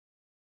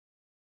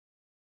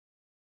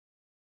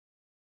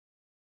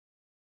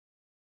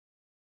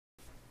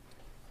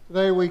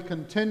Today we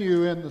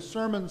continue in the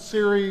sermon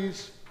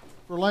series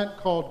for Lent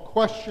called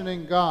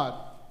Questioning God.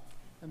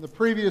 And the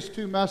previous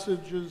two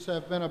messages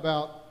have been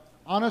about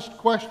honest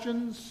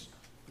questions.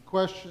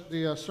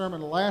 The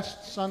sermon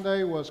last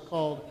Sunday was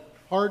called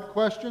Hard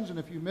Questions, and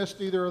if you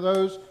missed either of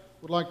those,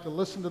 would like to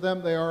listen to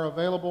them, they are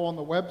available on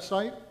the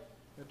website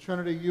at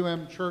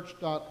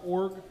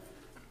trinityumchurch.org.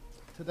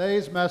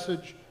 Today's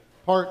message,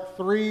 part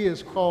 3,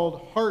 is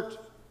called Heart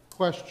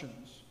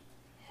Questions.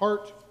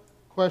 Heart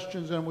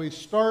Questions, and we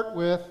start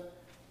with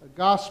a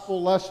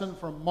gospel lesson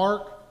from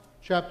Mark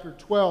chapter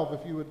 12.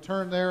 If you would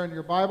turn there in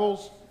your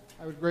Bibles,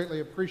 I would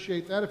greatly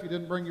appreciate that. If you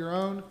didn't bring your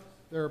own,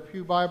 there are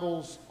pew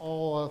Bibles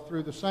all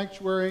through the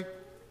sanctuary,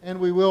 and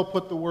we will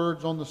put the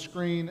words on the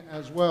screen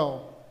as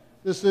well.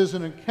 This is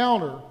an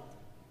encounter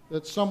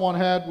that someone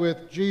had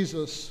with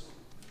Jesus,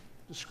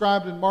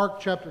 described in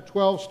Mark chapter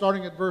 12,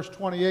 starting at verse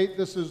 28.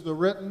 This is the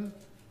written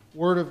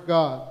Word of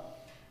God.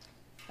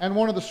 And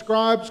one of the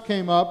scribes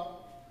came up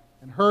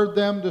and heard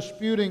them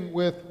disputing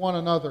with one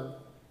another,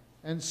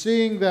 and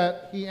seeing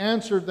that he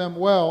answered them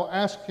well,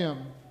 asked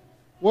him,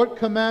 "What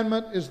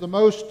commandment is the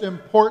most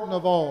important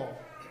of all?"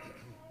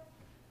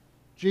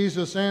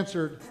 Jesus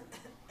answered,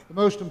 "The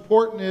most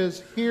important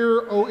is,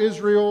 Hear, O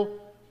Israel,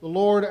 the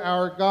Lord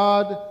our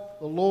God,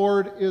 the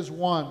Lord is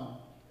one.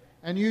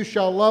 And you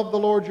shall love the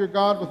Lord your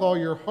God with all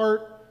your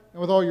heart, and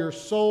with all your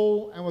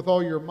soul, and with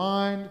all your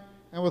mind,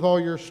 and with all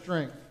your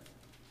strength.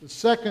 The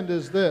second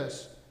is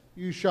this,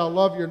 you shall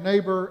love your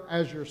neighbor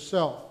as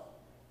yourself.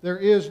 There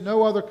is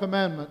no other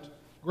commandment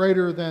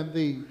greater than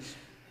these."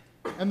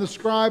 And the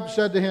scribe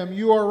said to him,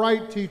 "You are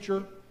right,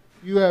 teacher.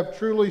 You have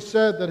truly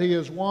said that he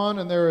is one,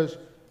 and there is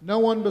no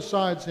one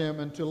besides him,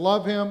 and to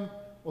love him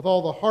with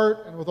all the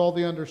heart, and with all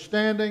the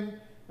understanding,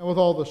 and with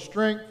all the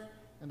strength,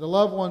 and to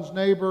love one's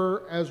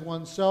neighbor as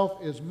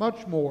oneself is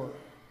much more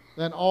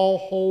than all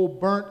whole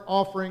burnt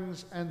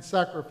offerings and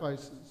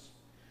sacrifices."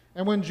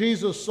 And when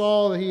Jesus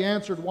saw that he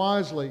answered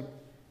wisely,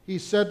 he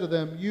said to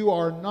them, "You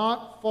are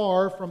not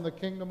far from the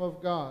kingdom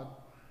of God."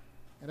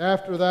 And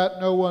after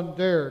that, no one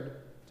dared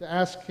to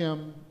ask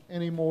him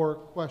any more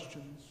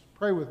questions.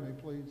 Pray with me,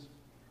 please.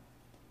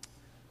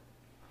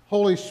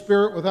 Holy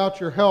Spirit,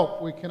 without your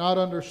help, we cannot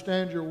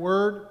understand your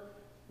word.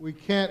 We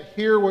can't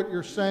hear what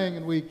you're saying,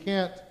 and we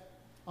can't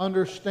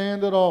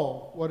understand at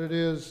all what it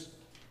is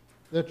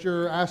that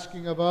you're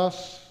asking of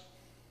us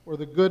or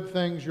the good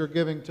things you're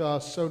giving to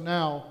us. So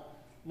now,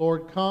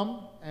 Lord,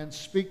 come and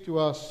speak to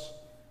us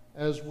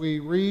as we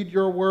read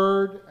your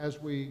word,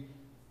 as we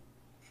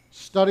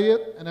study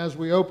it, and as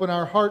we open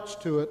our hearts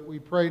to it. We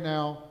pray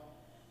now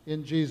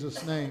in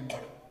Jesus' name.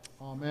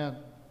 Amen.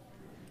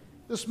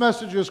 This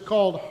message is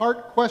called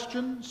Heart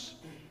Questions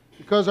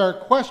because our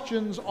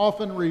questions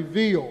often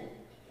reveal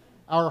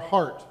our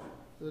heart.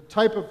 The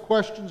type of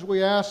questions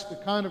we ask, the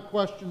kind of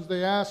questions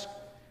they ask,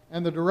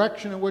 and the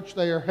direction in which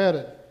they are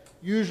headed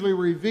usually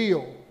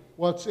reveal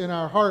what's in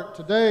our heart.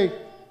 Today,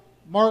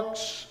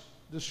 Mark's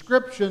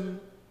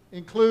description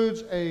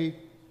includes an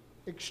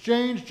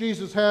exchange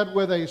Jesus had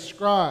with a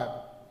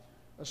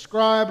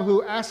scribe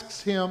who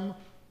asks him,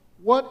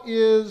 "What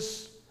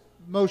is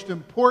the most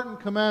important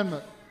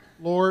commandment,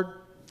 Lord?"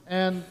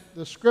 And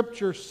the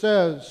scripture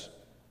says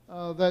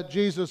that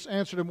Jesus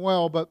answered him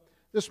well, but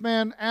this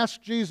man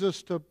asked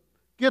Jesus to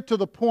get to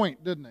the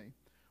point, didn't he?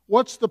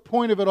 What's the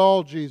point of it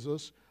all,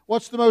 Jesus?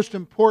 What's the most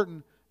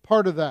important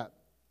part of that?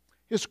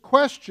 His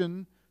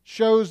question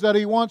shows that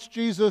he wants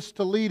Jesus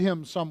to lead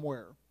him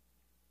somewhere.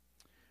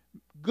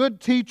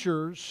 Good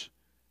teachers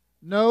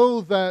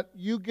know that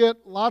you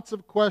get lots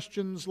of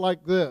questions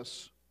like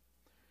this.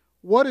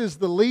 What is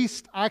the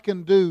least I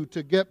can do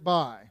to get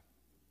by,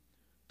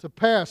 to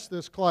pass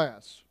this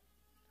class?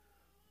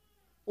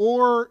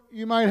 Or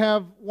you might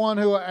have one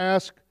who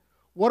asks,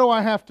 what do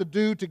I have to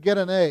do to get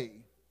an A?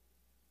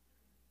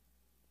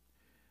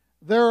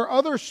 There are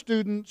other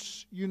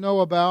students you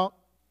know about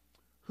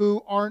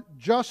who aren't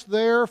just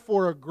there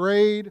for a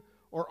grade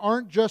or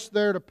aren't just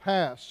there to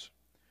pass,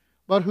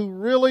 but who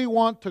really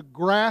want to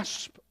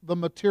grasp the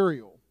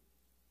material.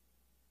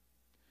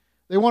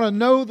 They want to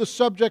know the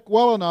subject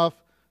well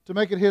enough to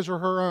make it his or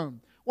her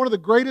own. One of the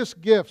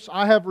greatest gifts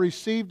I have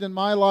received in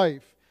my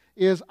life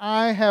is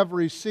I have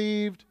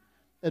received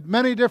at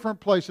many different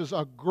places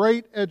a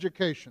great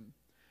education.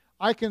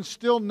 I can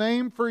still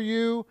name for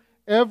you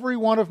every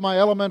one of my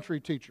elementary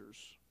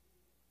teachers,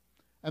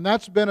 and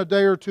that's been a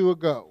day or two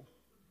ago.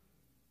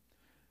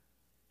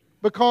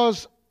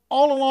 Because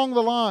all along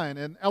the line,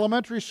 in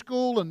elementary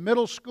school and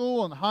middle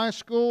school and high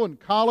school and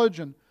college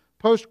and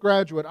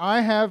postgraduate, I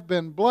have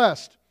been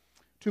blessed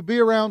to be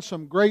around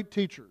some great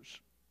teachers.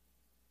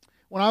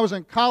 When I was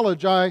in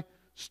college, I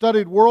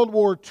studied World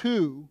War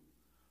II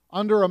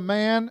under a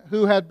man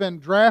who had been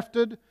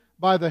drafted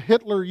by the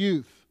Hitler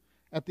Youth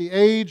at the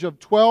age of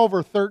 12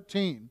 or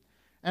 13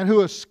 and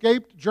who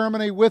escaped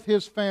Germany with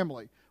his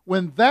family.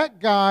 When that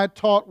guy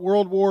taught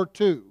World War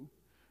II,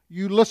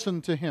 you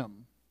listened to him.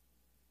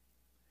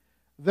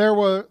 There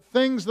were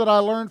things that I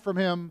learned from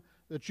him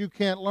that you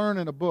can't learn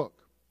in a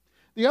book.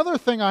 The other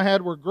thing I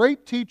had were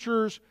great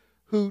teachers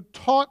who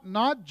taught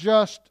not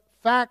just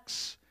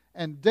facts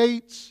and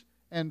dates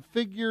and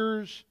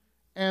figures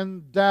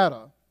and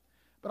data.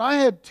 But I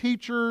had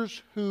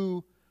teachers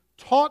who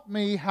taught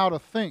me how to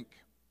think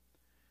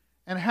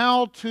and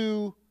how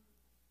to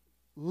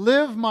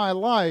live my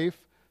life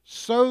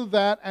so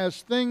that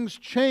as things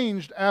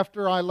changed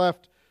after I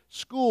left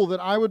school, that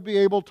I would be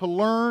able to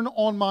learn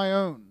on my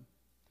own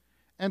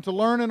and to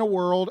learn in a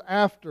world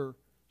after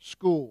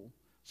school.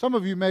 Some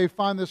of you may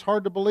find this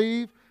hard to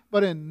believe,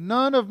 but in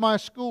none of my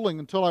schooling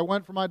until I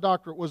went for my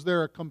doctorate was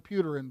there a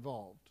computer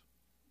involved.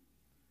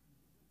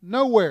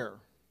 Nowhere.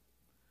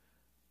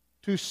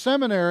 To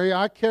seminary,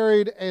 I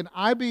carried an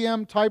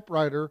IBM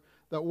typewriter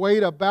that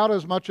weighed about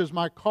as much as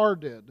my car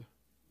did. It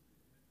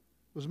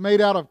was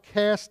made out of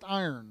cast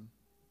iron.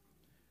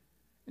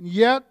 And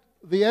yet,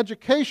 the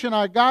education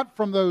I got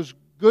from those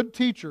good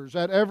teachers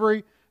at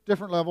every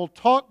different level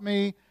taught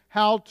me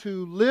how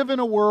to live in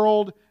a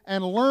world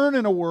and learn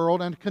in a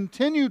world and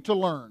continue to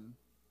learn,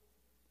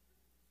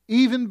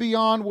 even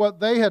beyond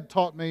what they had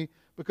taught me,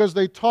 because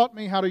they taught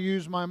me how to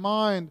use my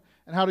mind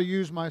and how to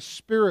use my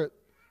spirit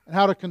and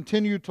how to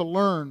continue to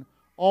learn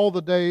all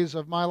the days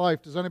of my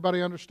life. Does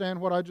anybody understand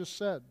what I just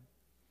said?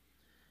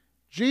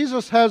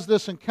 Jesus has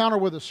this encounter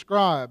with a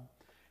scribe,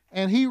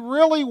 and he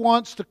really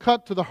wants to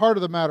cut to the heart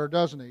of the matter,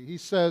 doesn't he? He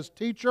says,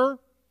 "Teacher,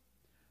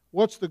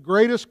 what's the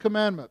greatest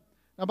commandment?"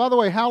 Now, by the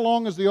way, how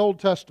long is the Old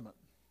Testament?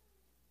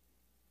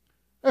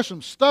 There's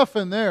some stuff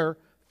in there.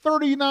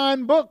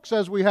 39 books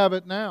as we have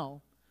it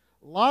now.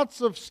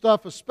 Lots of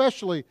stuff,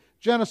 especially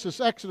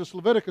Genesis, Exodus,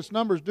 Leviticus,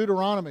 Numbers,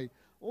 Deuteronomy.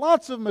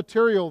 Lots of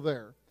material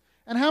there.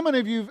 And how many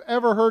of you have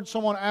ever heard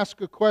someone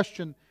ask a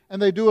question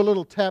and they do a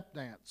little tap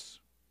dance?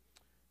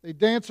 They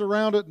dance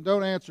around it and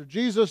don't answer.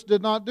 Jesus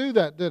did not do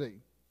that, did he?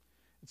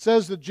 It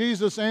says that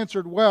Jesus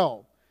answered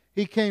well.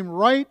 He came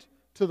right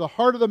to the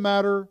heart of the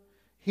matter.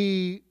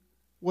 He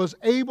was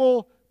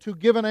able to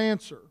give an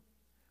answer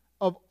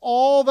of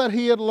all that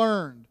he had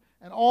learned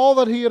and all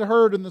that he had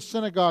heard in the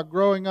synagogue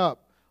growing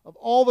up, of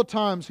all the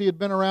times he had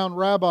been around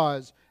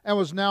rabbis and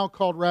was now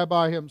called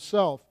rabbi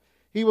himself.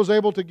 He was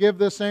able to give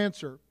this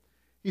answer.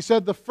 He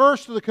said, the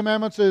first of the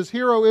commandments is,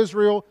 "Hear, O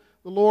Israel,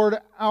 the Lord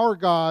our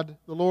God,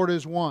 the Lord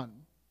is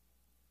one."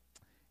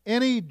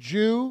 Any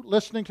Jew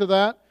listening to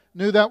that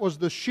knew that was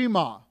the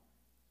Shema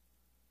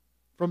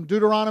from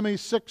Deuteronomy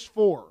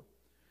 6:4.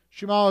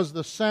 Shema is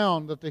the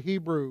sound that the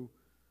Hebrew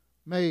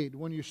made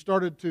when you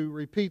started to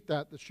repeat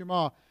that, the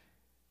Shema.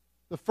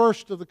 The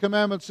first of the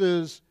commandments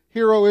is,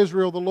 "Hear, O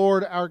Israel, the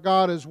Lord our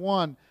God is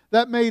one."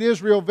 That made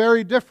Israel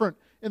very different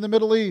in the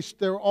Middle East.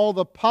 There were all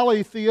the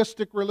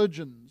polytheistic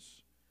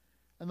religions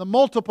and the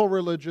multiple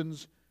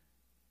religions.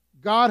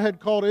 God had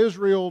called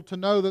Israel to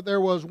know that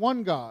there was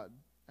one God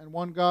and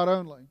one God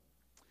only.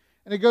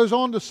 And it goes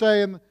on to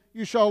say, "And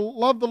you shall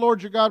love the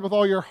Lord your God with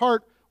all your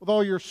heart, with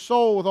all your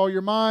soul, with all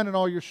your mind, and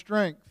all your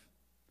strength."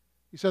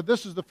 He said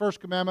this is the first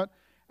commandment.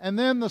 And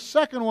then the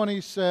second one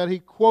he said, he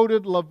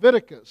quoted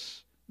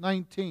Leviticus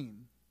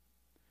 19.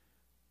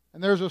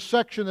 And there's a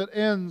section that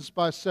ends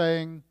by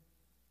saying,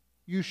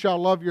 "You shall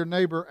love your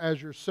neighbor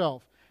as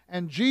yourself."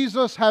 And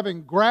Jesus,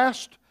 having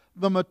grasped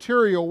the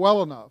material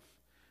well enough,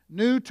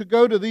 knew to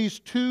go to these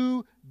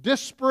two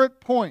disparate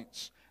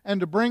points and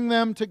to bring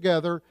them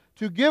together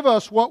to give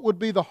us what would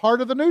be the heart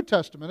of the New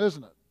Testament,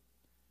 isn't it?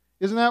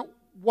 Isn't that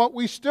what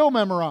we still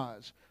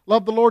memorize?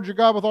 Love the Lord your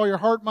God with all your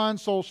heart, mind,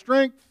 soul,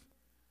 strength,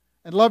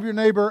 and love your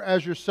neighbor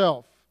as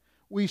yourself.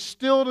 We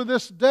still to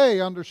this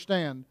day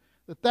understand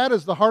that that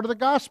is the heart of the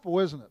gospel,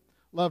 isn't it?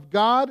 Love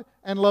God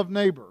and love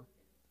neighbor.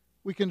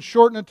 We can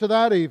shorten it to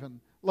that even.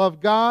 Love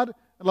God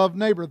and love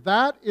neighbor.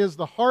 That is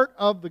the heart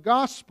of the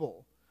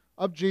gospel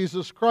of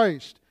Jesus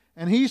Christ.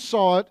 And he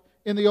saw it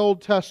in the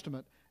Old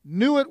Testament,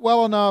 knew it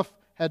well enough,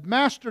 had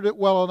mastered it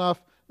well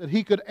enough that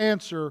he could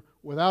answer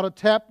without a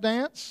tap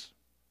dance.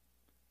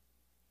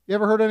 You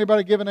ever heard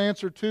anybody give an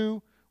answer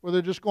to where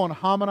they're just going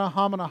homina,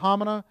 homina,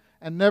 homina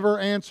and never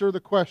answer the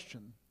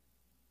question?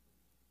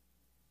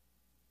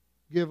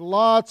 Give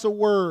lots of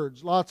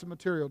words, lots of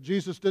material.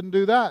 Jesus didn't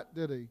do that,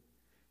 did he?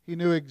 He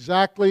knew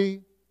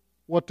exactly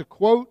what to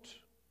quote,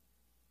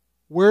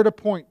 where to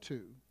point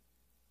to.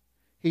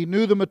 He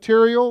knew the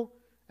material,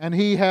 and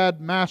he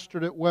had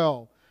mastered it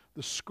well.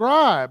 The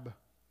scribe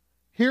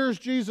hears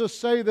Jesus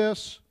say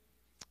this,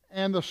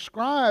 and the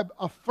scribe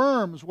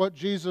affirms what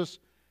Jesus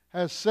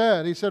has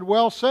said. He said,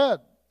 "Well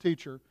said,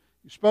 teacher.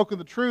 You've spoken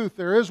the truth.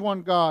 There is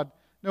one God,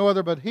 no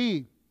other but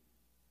He.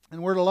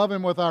 And we're to love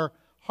Him with our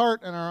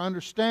heart and our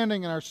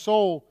understanding and our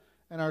soul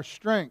and our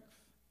strength.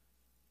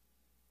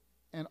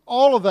 And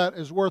all of that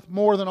is worth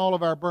more than all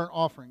of our burnt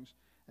offerings."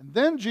 And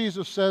then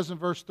Jesus says in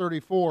verse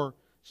 34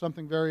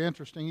 something very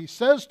interesting. He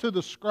says to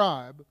the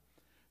scribe,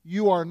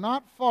 "You are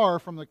not far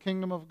from the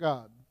kingdom of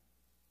God."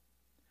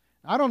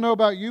 I don't know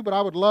about you, but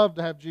I would love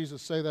to have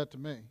Jesus say that to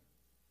me.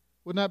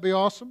 Wouldn't that be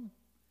awesome?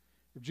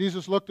 If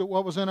Jesus looked at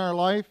what was in our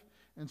life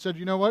and said,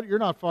 "You know what? You're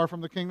not far from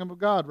the kingdom of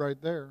God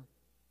right there."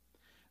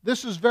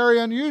 This is very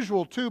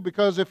unusual too,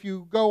 because if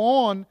you go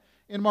on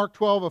in Mark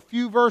 12, a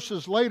few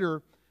verses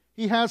later,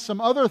 he has some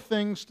other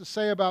things to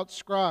say about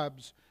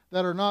scribes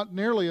that are not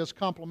nearly as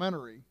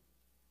complimentary.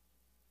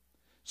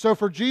 So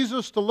for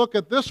Jesus to look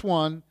at this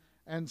one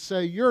and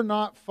say, "You're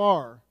not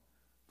far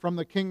from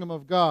the kingdom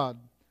of God,"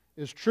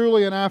 is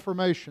truly an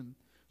affirmation.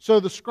 So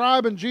the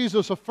scribe and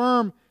Jesus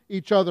affirm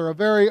each other, a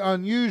very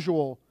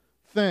unusual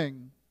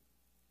thing.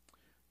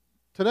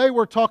 Today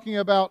we're talking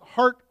about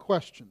heart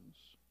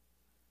questions,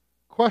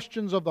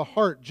 questions of the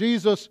heart.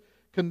 Jesus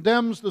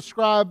condemns the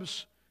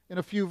scribes in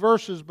a few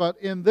verses, but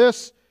in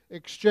this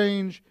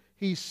exchange,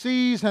 he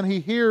sees and he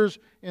hears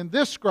in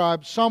this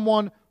scribe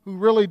someone who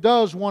really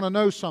does want to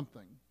know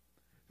something,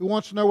 who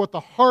wants to know what the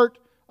heart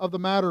of the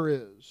matter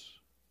is.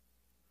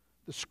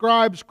 The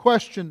scribe's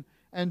question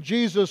and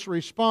Jesus'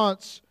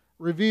 response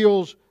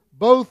reveals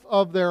both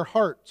of their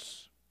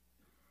hearts.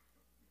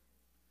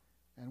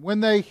 And when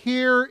they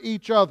hear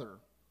each other,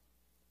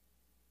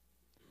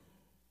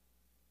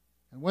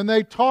 and when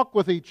they talk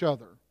with each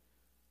other,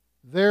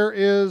 there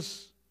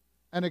is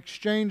an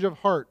exchange of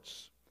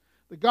hearts.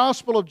 The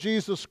gospel of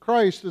Jesus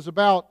Christ is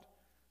about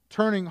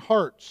turning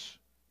hearts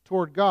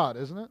toward God,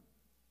 isn't it?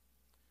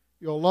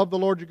 You'll love the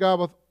Lord your God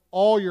with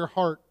all your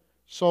heart,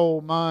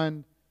 soul,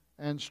 mind,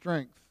 and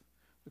strength.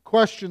 The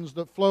questions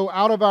that flow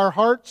out of our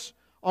hearts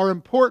are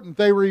important.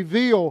 They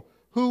reveal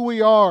who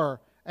we are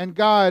and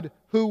guide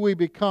who we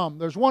become.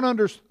 There's one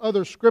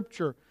other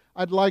scripture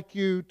I'd like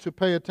you to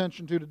pay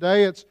attention to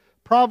today. It's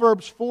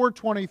Proverbs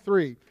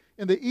 4:23.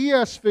 In the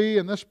ESV,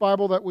 in this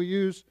Bible that we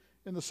use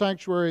in the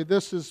sanctuary,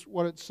 this is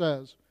what it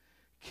says.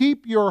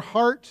 "Keep your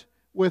heart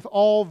with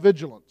all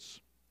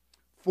vigilance,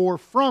 for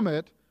from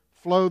it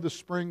flow the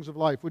springs of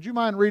life." Would you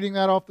mind reading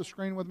that off the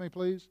screen with me,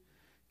 please?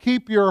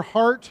 "Keep your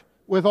heart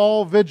with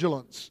all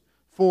vigilance,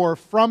 for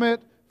from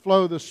it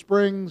flow the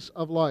springs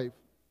of life."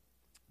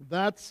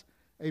 That's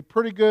a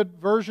pretty good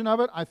version of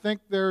it. I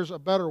think there's a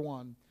better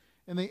one.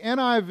 In the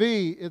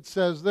NIV, it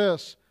says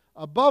this: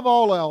 "Above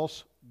all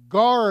else,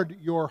 guard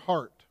your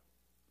heart,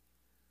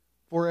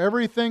 for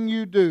everything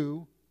you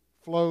do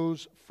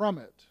flows from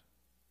it."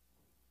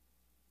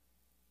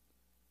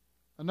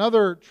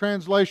 Another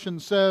translation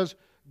says,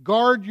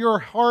 "Guard your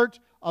heart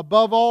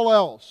above all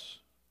else,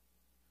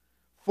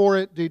 for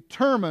it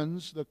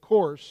determines the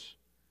course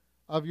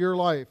of your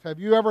life." Have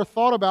you ever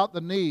thought about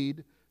the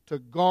need to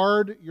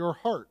guard your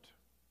heart?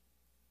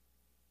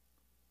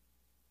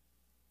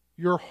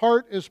 Your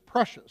heart is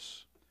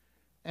precious,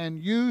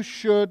 and you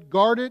should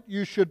guard it,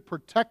 you should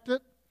protect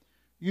it,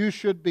 you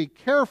should be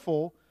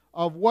careful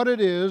of what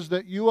it is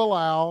that you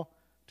allow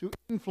to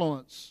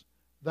influence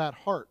that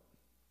heart.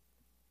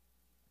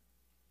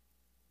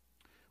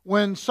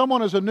 When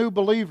someone is a new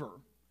believer,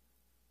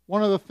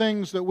 one of the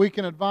things that we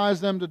can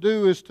advise them to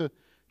do is to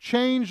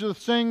change the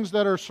things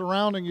that are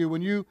surrounding you.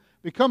 When you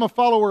become a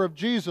follower of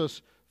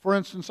Jesus, for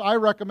instance, I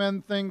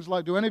recommend things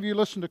like, do any of you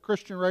listen to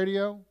Christian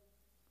radio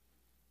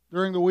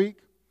during the week?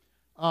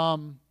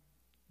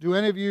 Do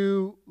any of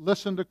you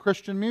listen to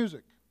Christian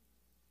music?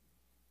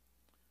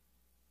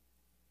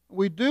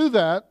 We do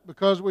that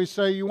because we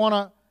say you want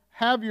to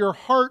have your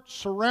heart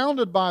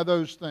surrounded by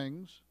those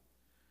things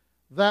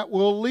that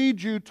will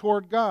lead you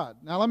toward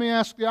God. Now let me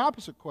ask the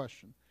opposite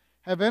question.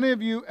 Have any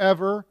of you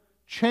ever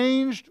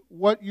changed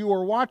what you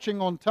were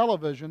watching on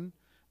television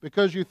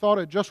because you thought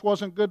it just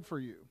wasn't good for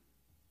you?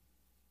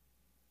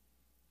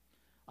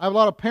 I have a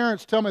lot of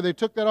parents tell me they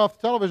took that off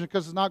the television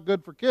because it's not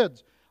good for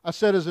kids. I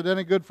said, is it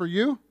any good for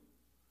you?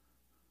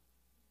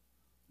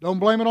 Don't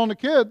blame it on the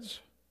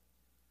kids.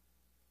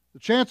 The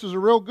chances are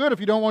real good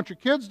if you don't want your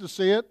kids to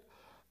see it,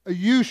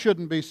 you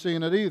shouldn't be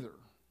seeing it either.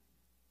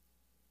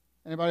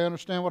 Anybody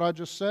understand what I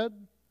just said?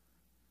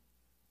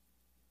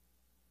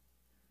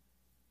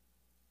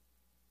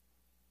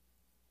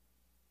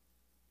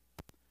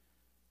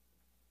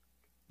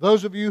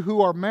 Those of you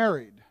who are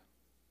married,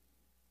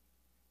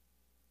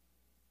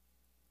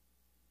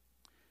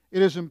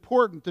 it is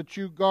important that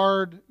you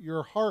guard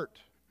your heart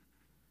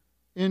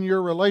in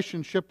your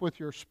relationship with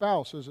your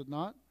spouse, is it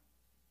not?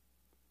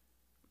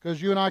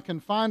 Because you and I can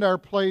find our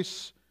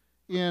place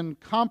in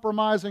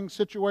compromising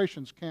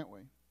situations, can't we?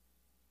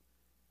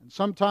 And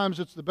sometimes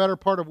it's the better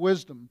part of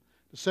wisdom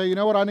to say, you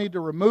know what, I need to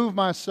remove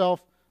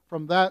myself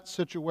from that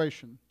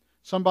situation.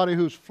 Somebody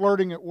who's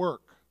flirting at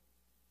work.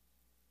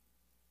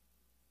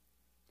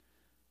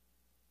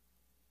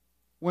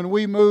 When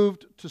we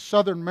moved to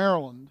southern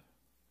Maryland,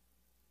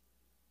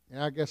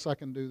 yeah, I guess I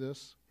can do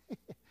this,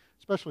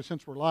 especially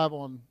since we're live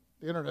on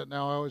the internet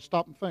now, I always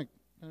stop and think.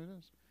 There it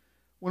is.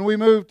 When we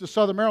moved to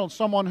southern Maryland,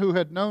 someone who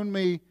had known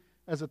me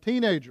as a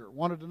teenager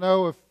wanted to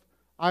know if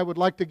I would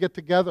like to get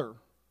together.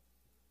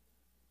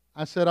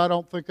 I said, I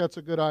don't think that's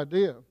a good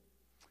idea.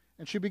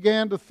 And she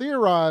began to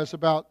theorize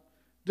about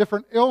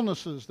different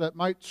illnesses that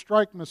might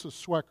strike Mrs.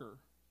 Swecker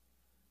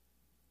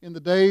in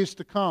the days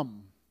to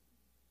come,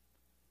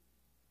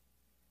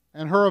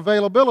 and her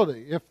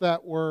availability if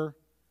that were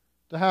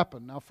to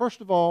happen. Now, first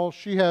of all,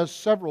 she has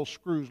several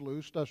screws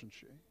loose, doesn't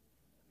she?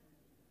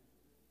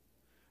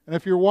 And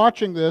if you're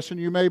watching this, and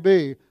you may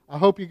be, I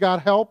hope you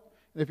got help.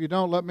 And if you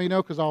don't, let me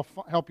know because I'll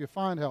help you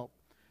find help.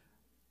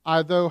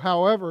 I, though,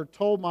 however,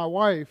 told my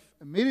wife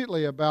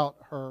immediately about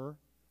her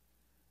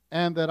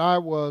and that I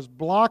was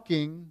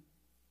blocking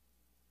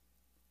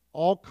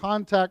all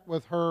contact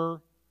with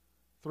her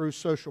through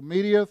social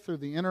media, through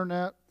the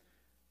internet.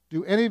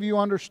 Do any of you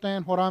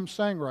understand what I'm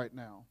saying right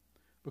now?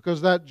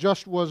 Because that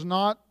just was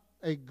not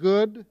a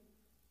good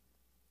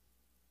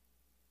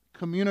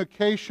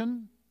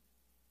communication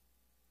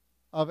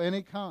of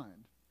any kind.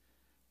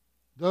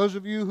 Those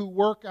of you who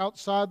work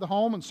outside the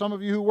home, and some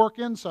of you who work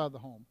inside the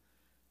home,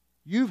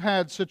 you've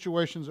had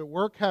situations at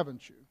work,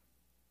 haven't you,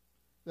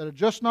 that are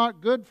just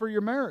not good for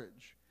your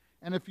marriage.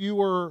 And if you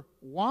were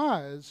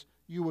wise,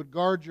 you would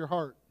guard your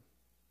heart.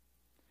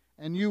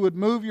 And you would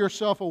move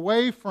yourself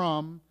away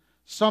from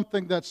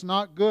something that's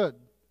not good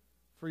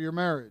for your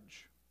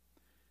marriage.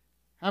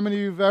 How many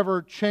of you have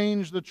ever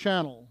changed the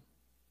channel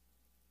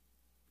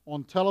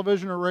on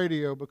television or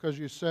radio because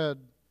you said,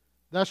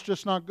 that's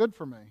just not good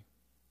for me?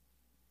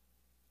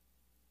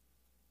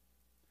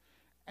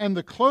 And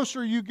the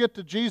closer you get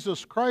to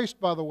Jesus Christ,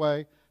 by the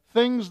way,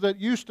 things that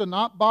used to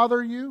not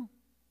bother you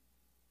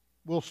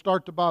will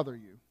start to bother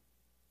you.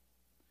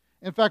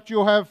 In fact,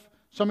 you'll have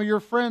some of your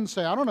friends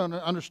say, I don't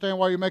understand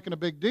why you're making a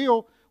big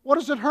deal. What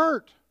does it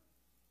hurt?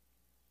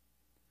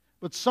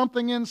 But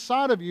something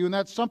inside of you, and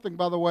that something,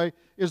 by the way,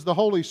 is the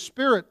Holy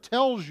Spirit,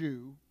 tells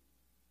you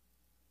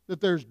that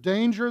there's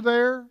danger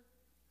there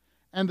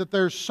and that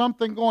there's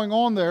something going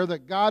on there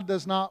that God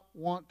does not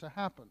want to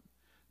happen.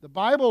 The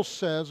Bible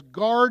says,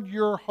 guard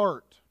your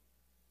heart.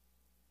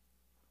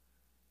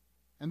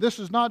 And this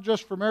is not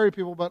just for married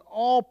people, but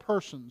all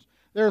persons.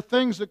 There are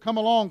things that come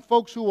along,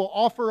 folks who will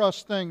offer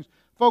us things,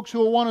 folks who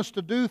will want us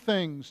to do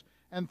things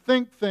and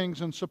think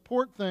things and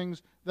support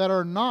things that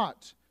are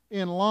not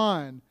in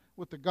line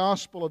with the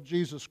gospel of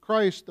Jesus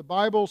Christ. The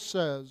Bible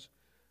says,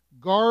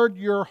 guard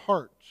your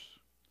hearts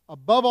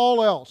above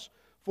all else,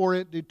 for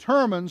it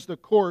determines the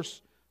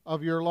course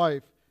of your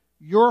life.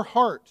 Your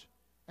heart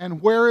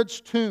and where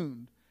it's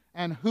tuned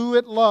and who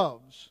it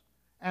loves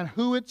and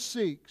who it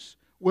seeks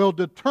will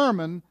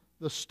determine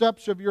the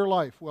steps of your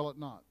life, will it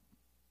not?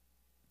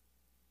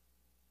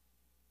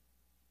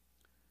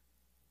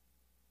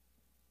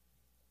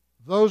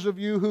 Those of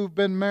you who've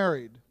been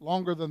married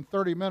longer than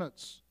 30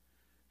 minutes,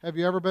 have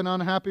you ever been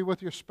unhappy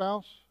with your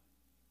spouse?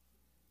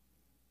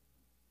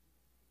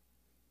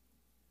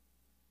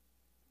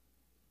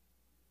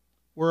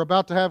 We're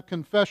about to have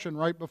confession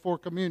right before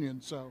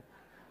communion, so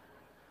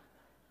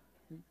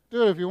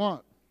do it if you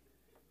want.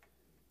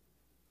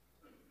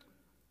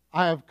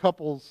 I have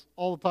couples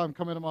all the time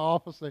come into my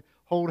office. They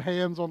hold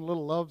hands on a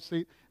little love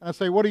seat. And I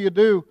say, what do you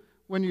do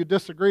when you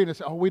disagree? And they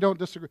say, oh, we don't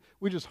disagree.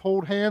 We just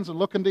hold hands and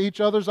look into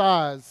each other's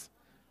eyes.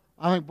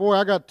 I think, boy,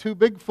 I got two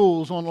big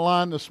fools on the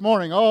line this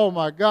morning. Oh,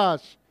 my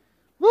gosh.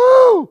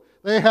 Woo!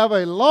 They have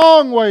a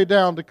long way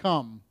down to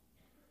come.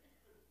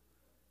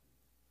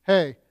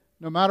 Hey,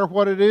 no matter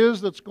what it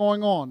is that's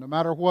going on, no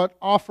matter what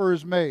offer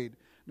is made,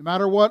 no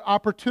matter what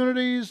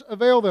opportunities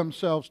avail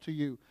themselves to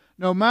you,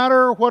 no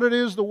matter what it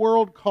is the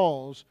world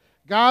calls,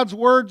 God's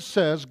Word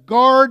says,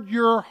 guard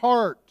your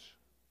heart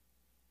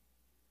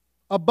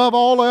above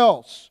all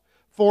else,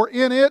 for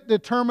in it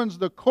determines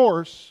the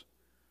course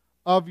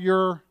of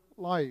your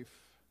life.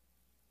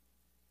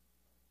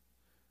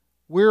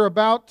 We're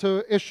about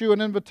to issue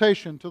an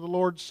invitation to the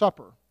Lord's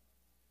Supper.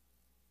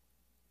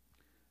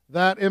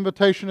 That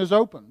invitation is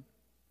open.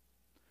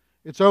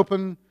 It's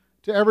open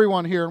to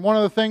everyone here. And one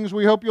of the things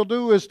we hope you'll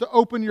do is to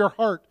open your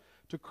heart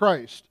to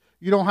Christ.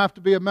 You don't have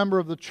to be a member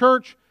of the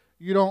church.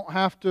 You don't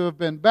have to have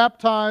been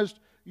baptized.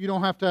 You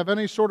don't have to have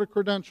any sort of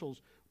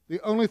credentials. The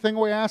only thing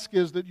we ask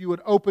is that you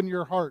would open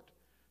your heart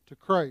to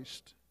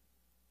Christ.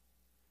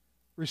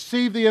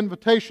 Receive the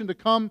invitation to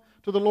come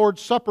to the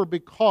Lord's Supper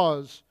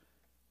because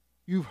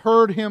you've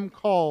heard Him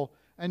call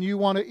and you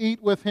want to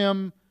eat with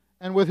Him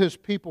and with His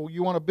people.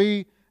 You want to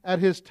be at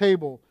His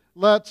table.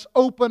 Let's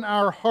open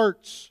our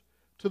hearts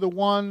to the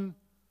one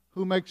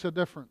who makes a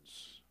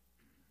difference.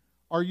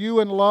 Are you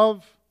in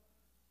love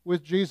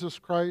with Jesus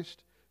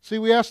Christ? See,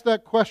 we ask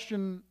that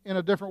question in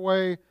a different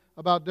way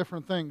about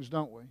different things,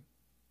 don't we?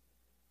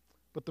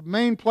 But the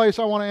main place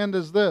I want to end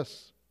is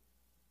this.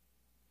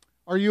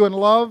 Are you in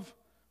love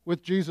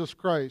with Jesus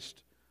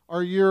Christ?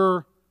 Are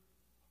your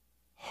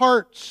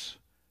hearts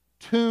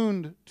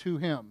tuned to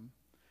Him?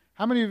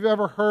 How many of you have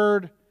ever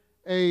heard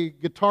a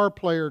guitar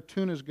player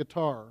tune his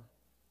guitar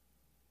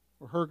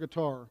or her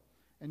guitar?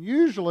 And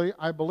usually,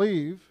 I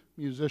believe,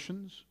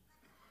 musicians,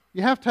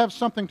 you have to have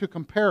something to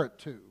compare it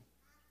to.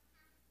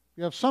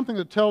 You have something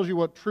that tells you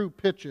what true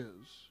pitch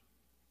is.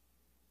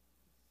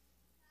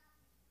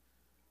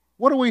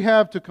 What do we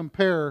have to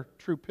compare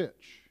true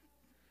pitch?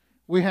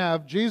 We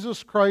have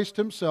Jesus Christ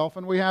Himself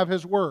and we have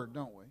His Word,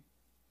 don't we?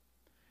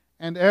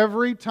 And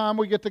every time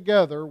we get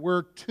together,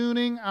 we're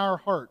tuning our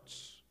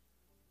hearts,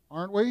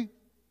 aren't we?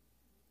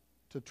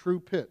 To true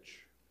pitch.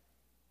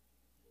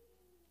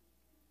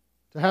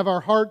 To have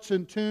our hearts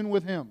in tune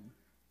with Him.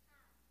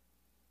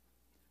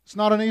 It's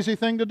not an easy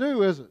thing to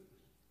do, is it?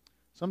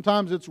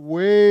 Sometimes it's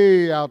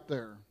way out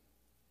there.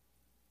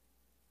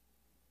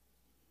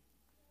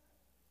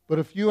 But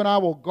if you and I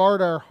will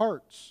guard our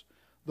hearts,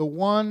 the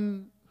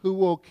one who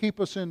will keep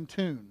us in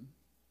tune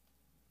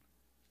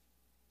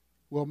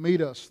will meet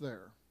us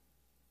there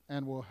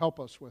and will help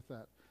us with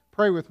that.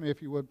 Pray with me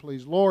if you would,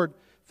 please. Lord,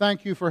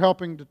 thank you for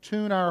helping to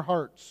tune our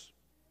hearts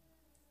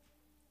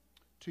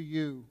to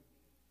you.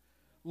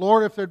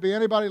 Lord, if there'd be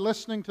anybody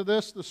listening to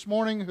this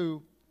morning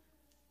who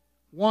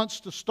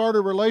wants to start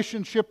a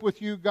relationship with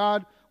you,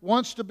 God,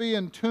 wants to be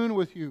in tune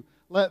with you,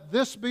 let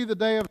this be the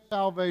day of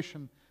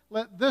salvation.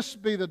 Let this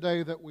be the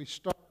day that we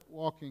start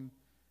walking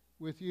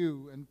with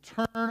you and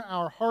turn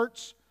our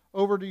hearts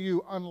over to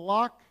you.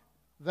 Unlock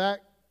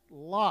that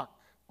lock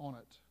on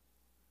it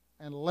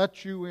and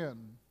let you in.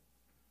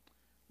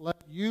 Let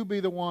you be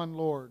the one,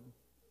 Lord,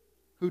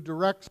 who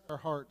directs our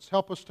hearts.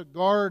 Help us to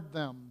guard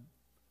them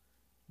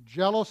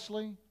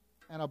jealously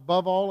and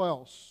above all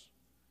else,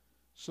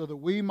 so that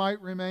we might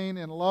remain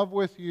in love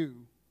with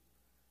you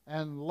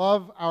and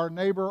love our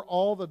neighbor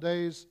all the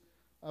days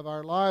of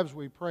our lives,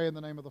 we pray in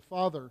the name of the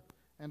Father,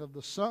 and of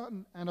the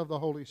Son, and of the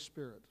Holy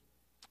Spirit.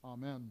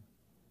 Amen.